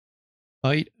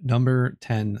Fight number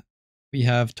 10. We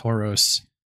have Tauros.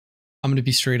 I'm going to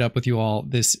be straight up with you all.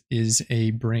 This is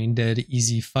a brain dead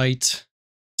easy fight.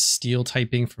 Steel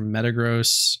typing from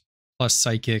Metagross plus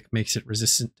Psychic makes it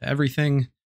resistant to everything.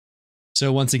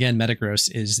 So once again,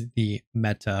 Metagross is the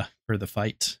meta for the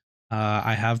fight.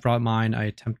 I have brought mine. I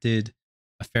attempted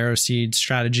a Pharaoh Seed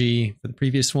strategy for the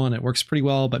previous one. It works pretty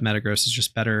well, but Metagross is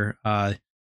just better.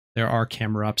 There are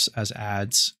camera ups as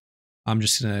ads. I'm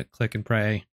just going to click and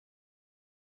pray.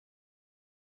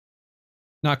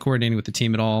 Not coordinating with the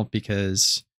team at all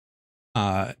because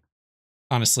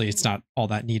honestly, it's not all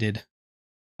that needed.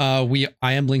 I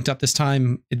am linked up this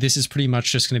time. This is pretty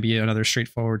much just going to be another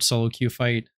straightforward solo queue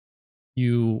fight.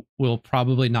 You will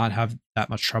probably not have that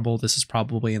much trouble. This is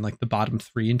probably in like the bottom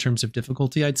 3 in terms of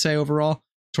difficulty, I'd say overall.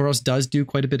 Tauros does do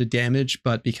quite a bit of damage,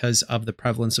 but because of the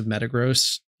prevalence of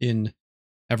Metagross in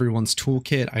everyone's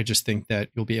toolkit, I just think that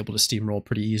you'll be able to steamroll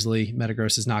pretty easily.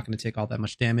 Metagross is not going to take all that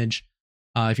much damage.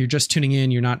 If you're just tuning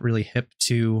in, you're not really hip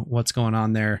to what's going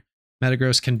on there.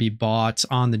 Metagross can be bought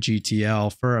on the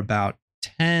GTL for about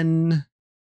 10k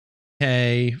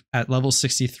at level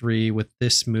 63 with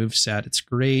this move set. It's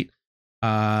great.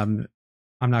 I'm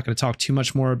not going to talk too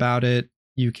much more about it.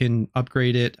 You can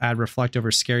upgrade it, add Reflect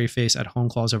over Scary Face, add Home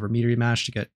Claws over Meteor Mash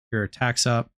to get your attacks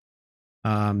up.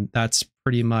 That's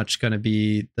pretty much going to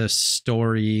be the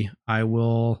story. I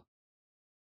will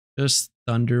just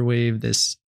Thunderwave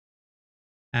this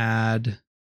ad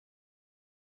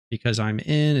because I'm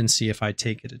in and see if I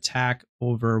take an attack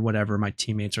over whatever my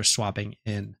teammates are swapping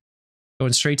in.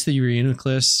 Going straight to the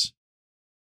Reuniclus.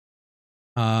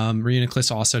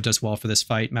 Reuniclus also does well for this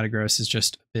fight. Metagross is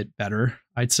just a bit better,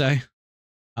 I'd say.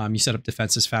 You set up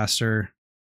defenses faster,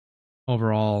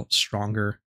 overall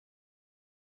stronger.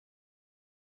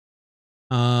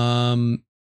 So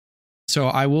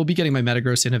I will be getting my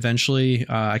Metagross in eventually.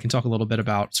 I can talk a little bit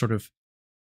about sort of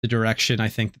the direction I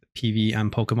think the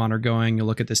PvM Pokemon are going. You'll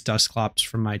look at this Dusclops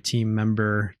from my team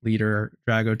member, leader,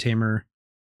 Drago Tamer.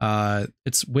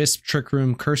 It's Wisp, Trick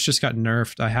Room. Curse just got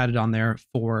nerfed. I had it on there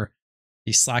for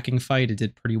the Slacking fight. It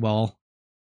did pretty well.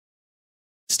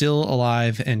 Still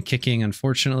alive and kicking,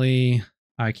 unfortunately.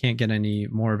 I can't get any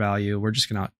more value. We're just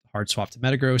going to hard swap to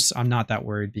Metagross. I'm not that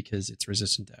worried because it's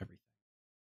resistant to everything.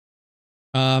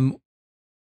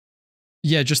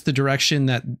 Yeah, just the direction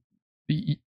that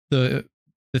the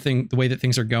way that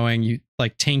things are going, you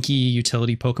like tanky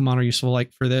utility Pokemon are useful.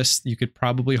 Like for this, you could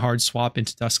probably hard swap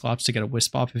into Dusclops to get a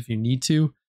Wisp off if you need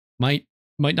to. Might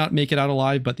not make it out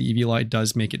alive, but the Eviolite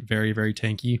does make it very, very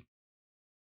tanky.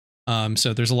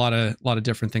 So there's a lot of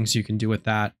different things you can do with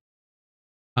that.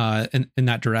 In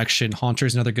that direction, Haunter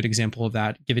is another good example of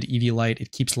that. Give it Eviolite,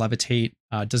 it keeps Levitate.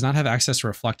 Does not have access to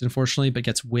Reflect, unfortunately, but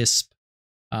gets Wisp,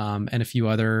 and a few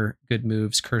other good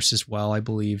moves. Curse as well, I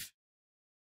believe.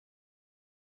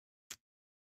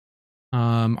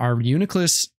 Our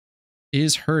Reuniclus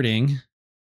is hurting,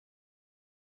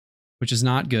 which is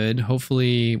not good.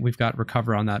 Hopefully we've got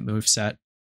Recover on that move set.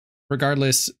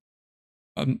 Regardless,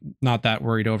 I'm not that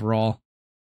worried overall.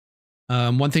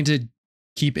 One thing to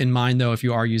keep in mind though, if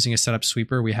you are using a setup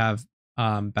sweeper, we have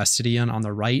Bastidion on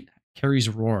the right, carries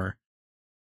Roar.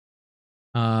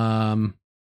 So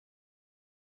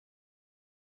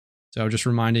just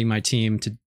reminding my team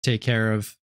to take care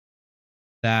of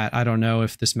that. I don't know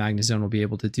if this Magnezone will be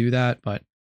able to do that, but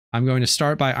I'm going to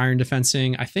start by Iron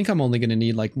Defensing. I think I'm only going to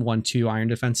need like 1-2 Iron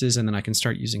Defenses, and then I can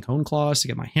start using Hone Claws to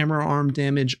get my Hammer Arm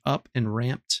damage up and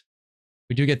ramped.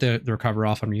 We do get the recover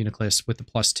off on Reuniclus with the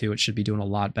 +2. It should be doing a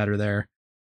lot better there.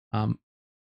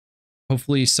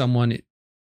 Hopefully someone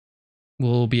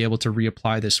will be able to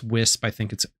reapply this Wisp. I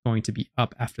think it's going to be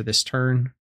up after this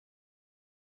turn.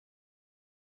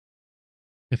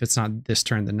 If it's not this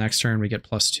turn, the next turn we get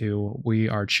 +2. We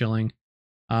are chilling.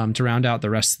 To round out the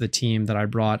rest of the team that I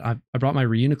brought my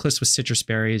Reuniclus with Citrus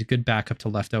Berry, a good backup to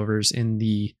leftovers in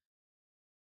the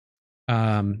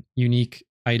unique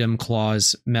item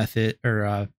clause method,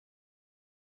 or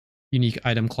unique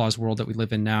item clause world that we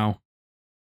live in now.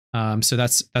 So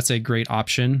that's a great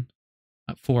option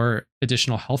for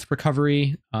additional health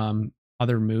recovery.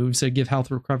 Other moves that give health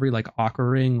recovery like Aqua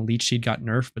Ring, Leech Seed got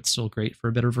nerfed, but still great for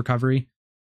a bit of recovery.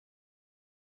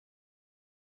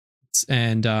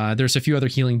 And there's a few other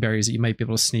healing berries that you might be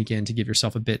able to sneak in to give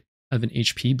yourself a bit of an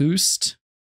HP boost.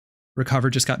 Recover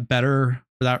just got better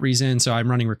for that reason, so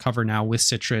I'm running Recover now with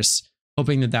Citrus,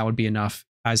 hoping that that would be enough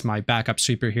as my backup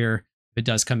sweeper here. If it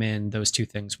does come in, those two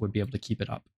things would be able to keep it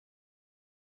up.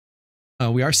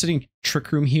 We are sitting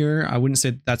Trick Room here. I wouldn't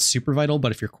say that's super vital,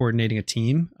 but if you're coordinating a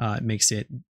team, it makes it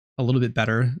a little bit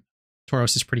better.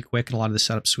 Tauros is pretty quick, and a lot of the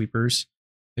setup sweepers,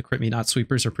 the Crit Me Not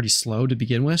sweepers, are pretty slow to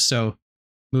begin with, so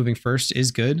moving first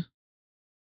is good.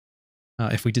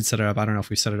 If we did set it up, I don't know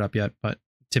if we set it up yet, but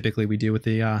typically we do with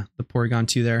the Porygon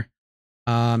 2 there.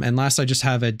 And last, I just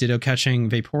have a Ditto catching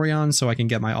Vaporeon, so I can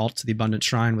get my ult to the Abundant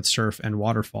Shrine with Surf and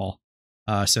Waterfall.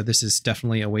 So this is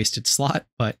definitely a wasted slot,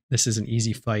 but this is an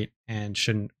easy fight and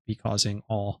shouldn't be causing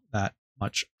all that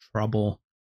much trouble.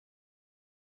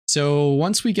 So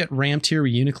once we get ramped here,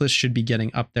 Uniclus should be getting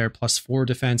up there, +4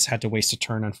 defense. Had to waste a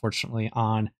turn, unfortunately,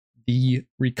 on the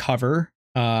recover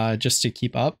just to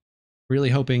keep up. Really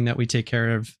hoping that we take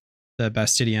care of the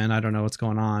Bastidian. I don't know what's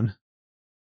going on.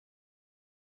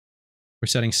 We're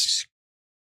setting...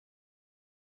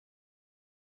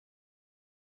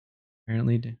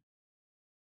 Apparently...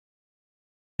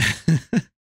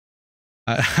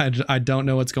 I don't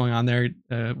know what's going on there.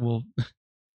 We'll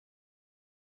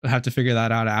have to figure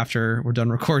that out after we're done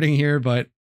recording here, but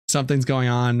something's going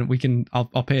on.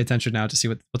 I'll pay attention now to see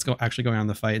what's actually going on in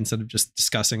the fight instead of just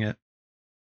discussing it.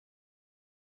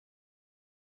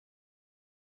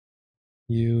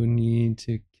 You need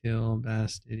to kill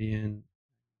Bastidian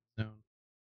Zone.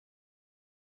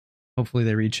 Hopefully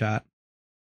they read chat.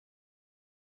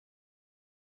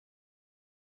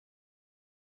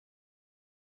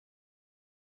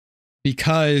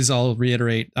 Because I'll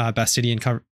reiterate, Bastidian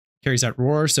carries that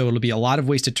roar, so it'll be a lot of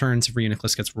wasted turns if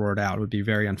Reuniclus gets roared out. It would be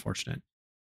very unfortunate.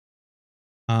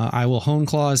 I will Hone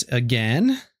Claws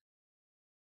again.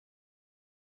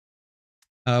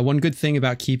 One good thing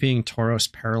about keeping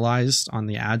Tauros paralyzed on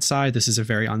the ad side, this is a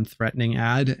very unthreatening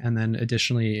ad, and then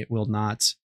additionally it will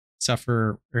not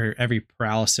suffer, or every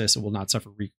paralysis, it will not suffer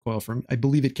recoil from, I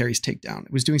believe it carries takedown.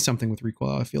 It was doing something with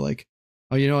recoil, I feel like.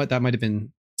 Oh, you know what? That might have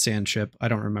been Sand Chip. I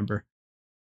don't remember.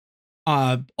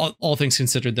 All things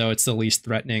considered, though, it's the least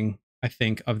threatening, I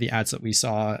think, of the ads that we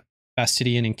saw.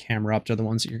 Bastidian and Camerupt are the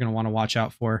ones that you're going to want to watch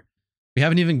out for. We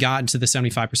haven't even gotten to the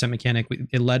 75% mechanic.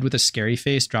 It led with a Scary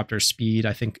Face, dropped our speed.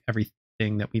 I think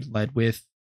everything that we led with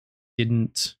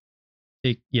didn't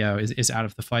take, is out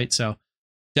of the fight. So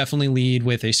definitely lead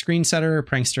with a Screen Setter.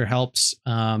 Prankster helps.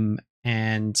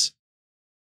 And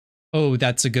oh,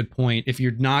 that's a good point. If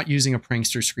you're not using a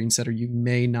Prankster Screen Setter, you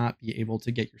may not be able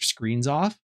to get your screens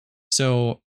off.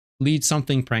 So lead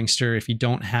something Prankster. If you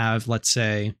don't have, let's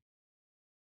say,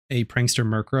 a Prankster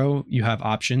Murkrow, you have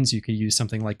options. You could use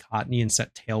something like Cottony and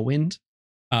set Tailwind.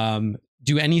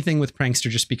 Do anything with Prankster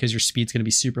just because your speed's going to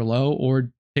be super low,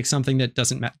 or pick something that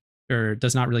does not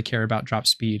really care about drop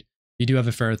speed. You do have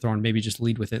a Ferrothorn, maybe just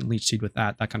lead with it and Leech Seed with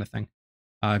that kind of thing.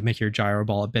 Make your Gyro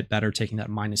Ball a bit better, taking that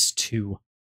 -2.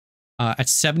 At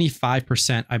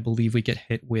 75%, I believe we get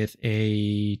hit with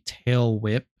a Tail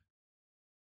Whip.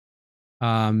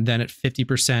 Then at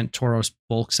 50%, Tauros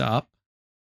bulks up.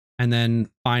 And then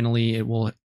finally, it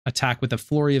will attack with a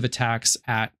flurry of attacks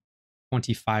at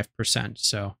 25%.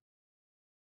 So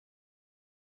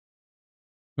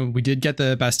we did get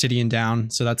the Bastidian down,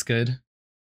 so that's good.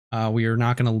 We are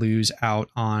not going to lose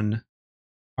out on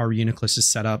our Uniclus's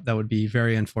setup. That would be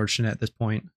very unfortunate at this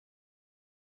point.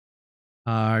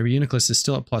 Our Uniclus is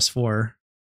still at +4.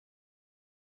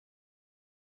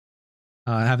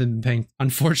 I haven't been paying.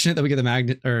 Unfortunate that we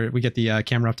get the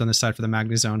Camerupt on this side for the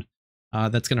Magnezone.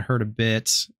 That's going to hurt a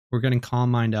bit. We're getting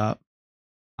Calm Mind up.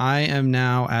 I am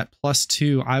now at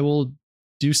 +2. I will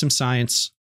do some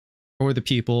science for the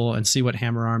people and see what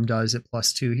Hammer Arm does at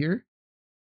 +2 here.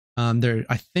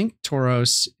 I think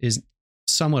Tauros is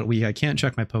somewhat weak. I can't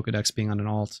check my Pokedex being on an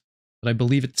alt, but I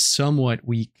believe it's somewhat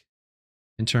weak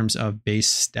in terms of base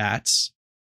stats.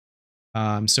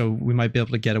 So we might be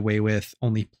able to get away with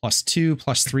only +2.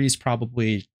 +3 is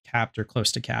probably capped or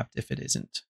close to capped if it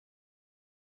isn't.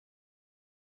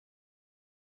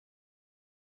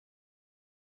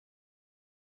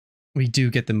 We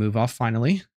do get the move off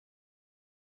finally.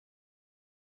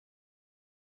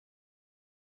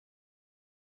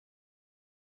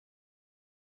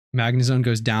 Magnezone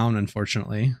goes down,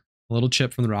 unfortunately. A little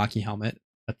chip from the Rocky Helmet.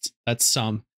 That's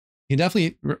some. You can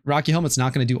definitely, Rocky Helmet's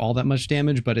not going to do all that much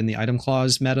damage, but in the item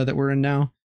clause meta that we're in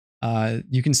now,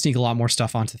 you can sneak a lot more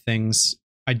stuff onto things.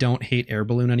 I don't hate Air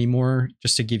Balloon anymore,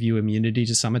 just to give you immunity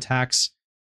to some attacks.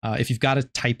 If you've got a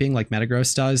typing like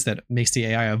Metagross does that makes the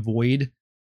AI avoid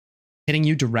hitting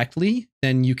you directly,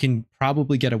 then you can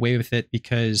probably get away with it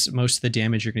because most of the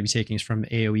damage you're going to be taking is from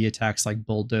AoE attacks like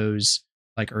Bulldoze,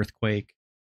 like Earthquake.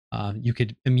 You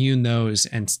could immune those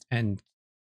and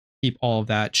keep all of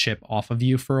that chip off of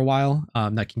you for a while.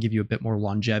 That can give you a bit more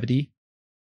longevity.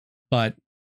 But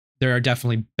there are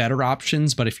definitely better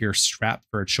options, but if you're strapped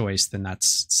for a choice, then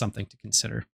that's something to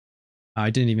consider. I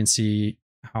didn't even see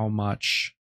how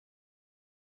much.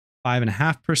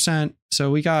 5.5%.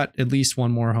 So we got at least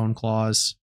one more Hone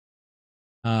Claws.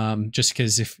 Just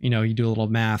because if you do a little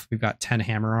math, we've got 10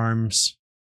 hammer arms.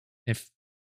 If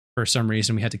for some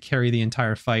reason we had to carry the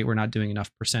entire fight, we're not doing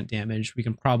enough percent damage, we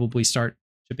can probably start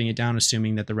chipping it down,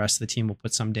 assuming that the rest of the team will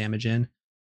put some damage in.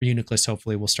 Uniclus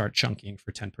hopefully will start chunking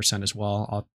for 10% as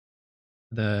well.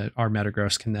 Our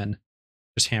Metagross can then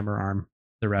just hammer arm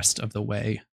the rest of the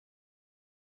way.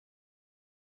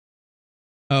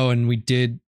 Oh, and we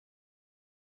did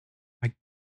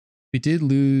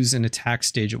lose an attack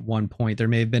stage at one point. There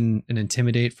may have been an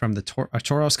Intimidate from the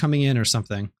Tauros coming in or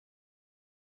something.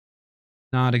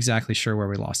 Not exactly sure where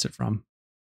we lost it from.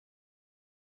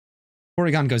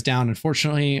 Porygon goes down.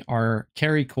 Unfortunately, our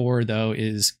carry core, though,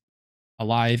 is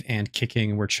alive and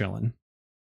kicking. We're chilling.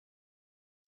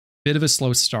 Bit of a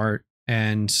slow start,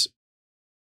 and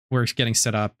we're getting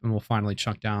set up, and we'll finally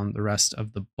chunk down the rest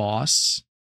of the boss.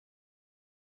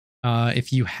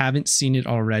 If you haven't seen it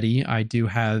already, I do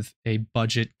have a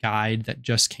budget guide that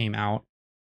just came out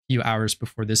a few hours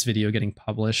before this video getting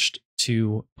published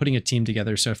to putting a team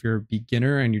together. So if you're a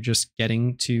beginner and you're just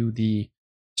getting to the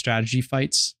strategy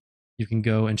fights, you can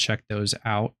go and check those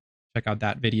out. Check out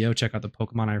that video. Check out the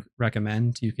Pokemon I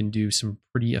recommend. You can do some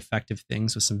pretty effective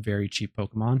things with some very cheap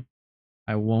Pokemon.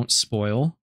 I won't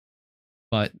spoil,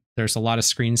 but there's a lot of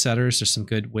screen setters. There's some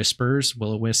good whispers.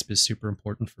 Will-O-Wisp is super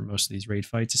important for most of these raid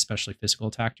fights, especially physical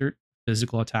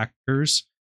attackers.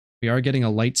 We are getting a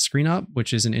light screen up,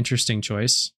 which is an interesting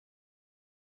choice.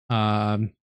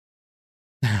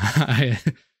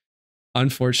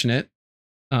 Unfortunate.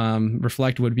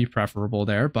 Reflect would be preferable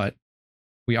there, but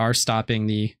we are stopping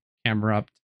the camera up,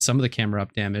 some of the camera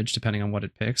up damage, depending on what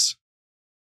it picks.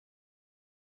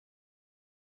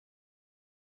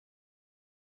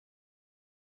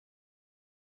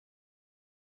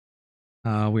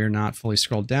 We are not fully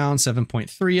scrolled down.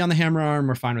 7.3 on the hammer arm.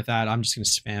 We're fine with that. I'm just going to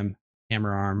spam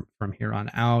hammer arm from here on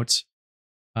out.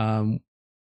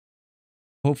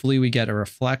 Hopefully we get a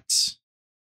reflect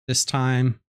this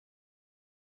time.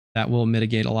 That will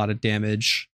mitigate a lot of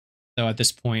damage. Though at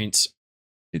this point,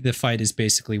 the fight is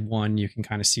basically won. You can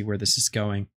kind of see where this is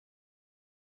going.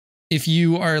 If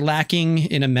you are lacking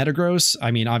in a Metagross,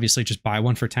 I mean, obviously just buy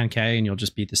one for 10k and you'll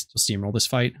just beat this, you'll steamroll this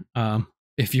fight.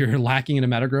 If you're lacking in a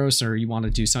Metagross or you want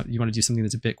to do something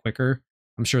that's a bit quicker,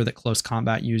 I'm sure that close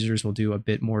combat users will do a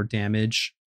bit more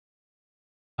damage.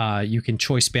 You can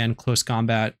choice band close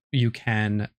combat. You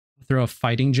can throw a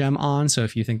fighting gem on. So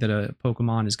if you think that a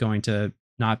Pokemon is going to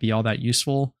not be all that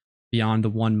useful beyond the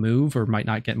one move or might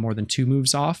not get more than 2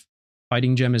 moves off,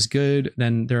 fighting gem is good.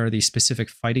 Then there are these specific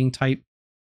fighting type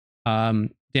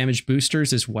damage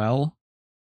boosters as well.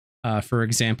 For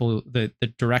example, the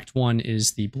direct one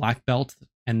is the black belt,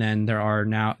 and then there are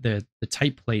now the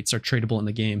type plates are tradable in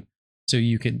the game. So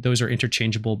those are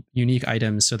interchangeable unique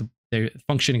items. So they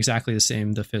function exactly the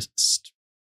same. The fist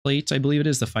plate, I believe it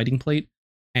is, the fighting plate,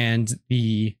 and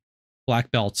the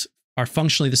black belt are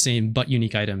functionally the same, but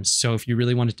unique items. So if you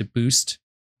really wanted to boost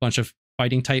a bunch of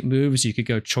fighting type moves, you could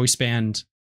go choice band,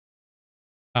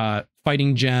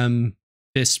 fighting gem,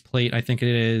 fist plate, I think it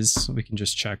is. We can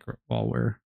just check while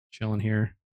we're chilling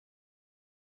here.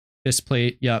 Fist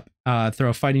plate, yep. Throw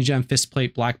a fighting gem, fist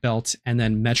plate, black belt, and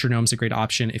then metronome's a great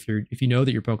option if you know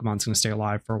that your Pokemon's going to stay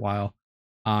alive for a while.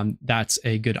 That's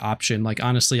a good option. Like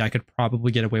honestly, I could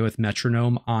probably get away with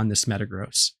metronome on this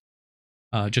Metagross,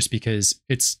 just because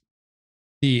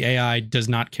the AI does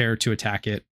not care to attack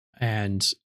it,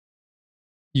 and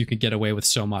you could get away with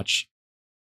so much.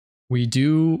 We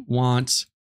do want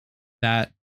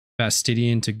that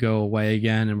Fastidian to go away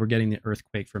again, and we're getting the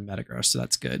Earthquake from Metagross, so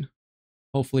that's good.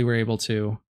 Hopefully we're able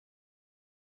to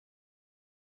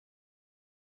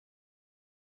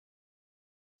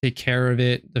take care of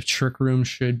it. The Trick Room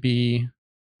should be...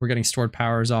 We're getting stored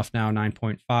powers off now,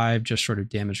 9.5, just short of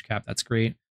damage cap. That's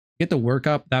great. Get the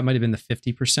workup. That might have been the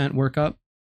 50% workup.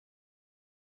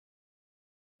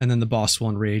 And then the boss will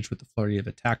enrage with the flurry of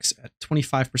attacks at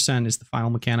 25% is the final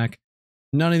mechanic.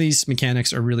 None of these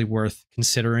mechanics are really worth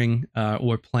considering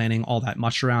or planning all that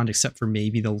much around, except for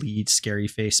maybe the lead Scary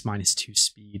Face -2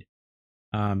 speed.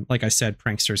 Like I said,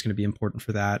 Prankster is going to be important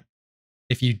for that.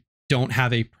 If you don't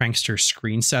have a Prankster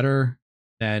screen setter,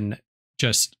 then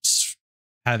just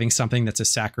having something that's a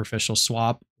sacrificial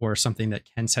swap or something that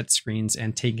can set screens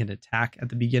and take an attack at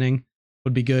the beginning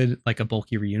would be good, like a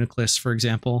bulky Reuniclus, for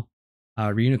example.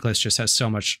 Reuniclus just has so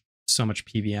much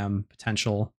PVM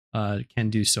potential, can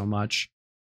do so much.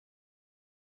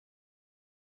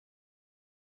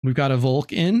 We've got a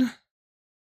Volk in.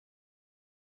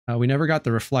 We never got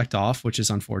the Reflect off, which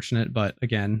is unfortunate, but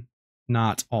again,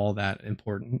 not all that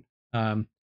important.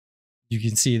 You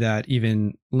can see that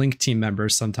even Link team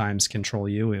members sometimes control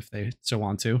you if they so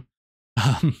want to.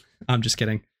 I'm just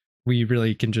kidding. We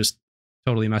really can just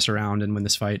totally mess around and win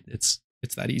this fight. It's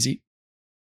that easy.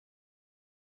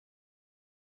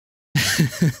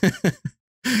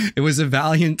 It was a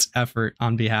valiant effort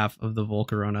on behalf of the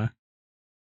Volcarona.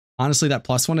 Honestly, that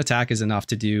 +1 attack is enough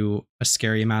to do a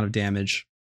scary amount of damage.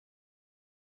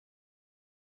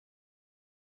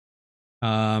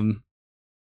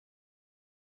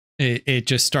 It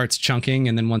just starts chunking,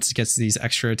 and then once it gets these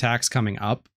extra attacks coming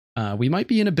up, we might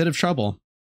be in a bit of trouble.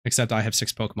 Except I have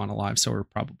 6 Pokemon alive, so we're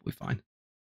probably fine.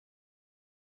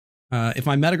 If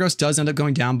my Metagross does end up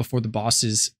going down before the boss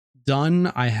is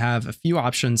done, I have a few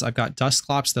options. I've got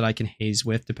Dusclops that I can haze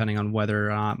with, depending on whether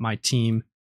or not my team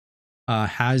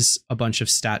has a bunch of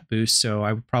stat boosts, so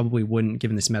I probably wouldn't,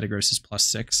 given this Metagross is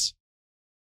 +6.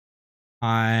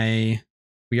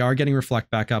 We are getting Reflect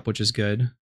back up, which is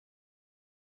good.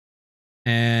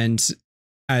 And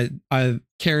I'm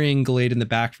carrying Gallade in the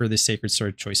back for this Sacred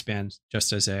Sword Choice Band,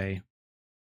 just as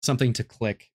something to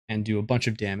click and do a bunch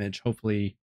of damage,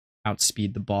 hopefully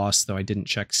outspeed the boss, though I didn't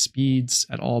check speeds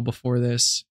at all before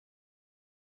this.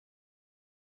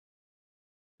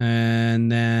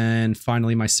 And then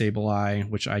finally my Sableye,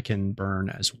 which I can burn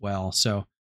as well. So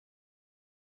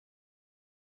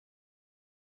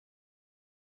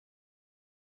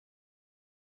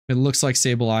it looks like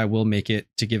Sableye will make it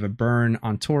to give a burn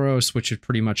on Tauros, which would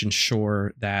pretty much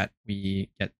ensure that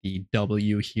we get the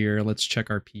W here. Let's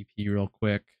check our PP real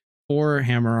quick. 4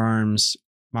 Hammer Arms.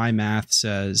 My math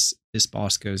says this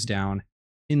boss goes down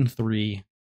in 3.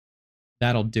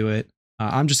 That'll do it.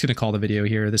 I'm just going to call the video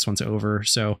here. This one's over.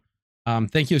 So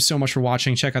thank you so much for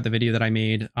watching. Check out the video that I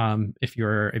made. If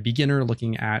you're a beginner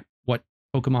looking at what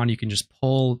Pokemon you can just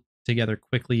pull together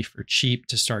quickly for cheap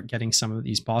to start getting some of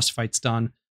these boss fights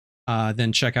done,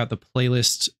 then check out the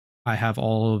playlist. I have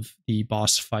all of the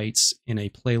boss fights in a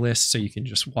playlist, so you can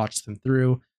just watch them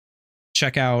through.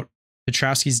 Check out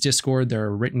Petrowski's Discord. There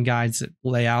are written guides that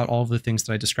lay out all of the things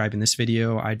that I describe in this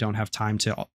video. I don't have time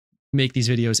to make these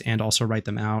videos and also write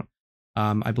them out.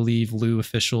 I believe Lou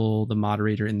Official, the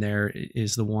moderator in there,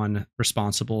 is the one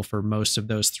responsible for most of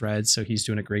those threads, so he's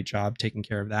doing a great job taking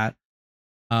care of that.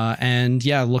 And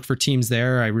yeah, look for teams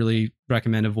there. I really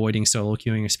recommend avoiding solo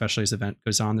queuing, especially as the event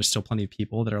goes on. There's still plenty of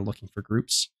people that are looking for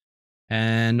groups.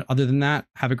 And other than that,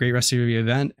 have a great rest of your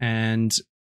event and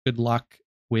good luck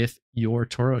with your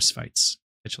Tauros fights.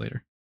 Catch you later.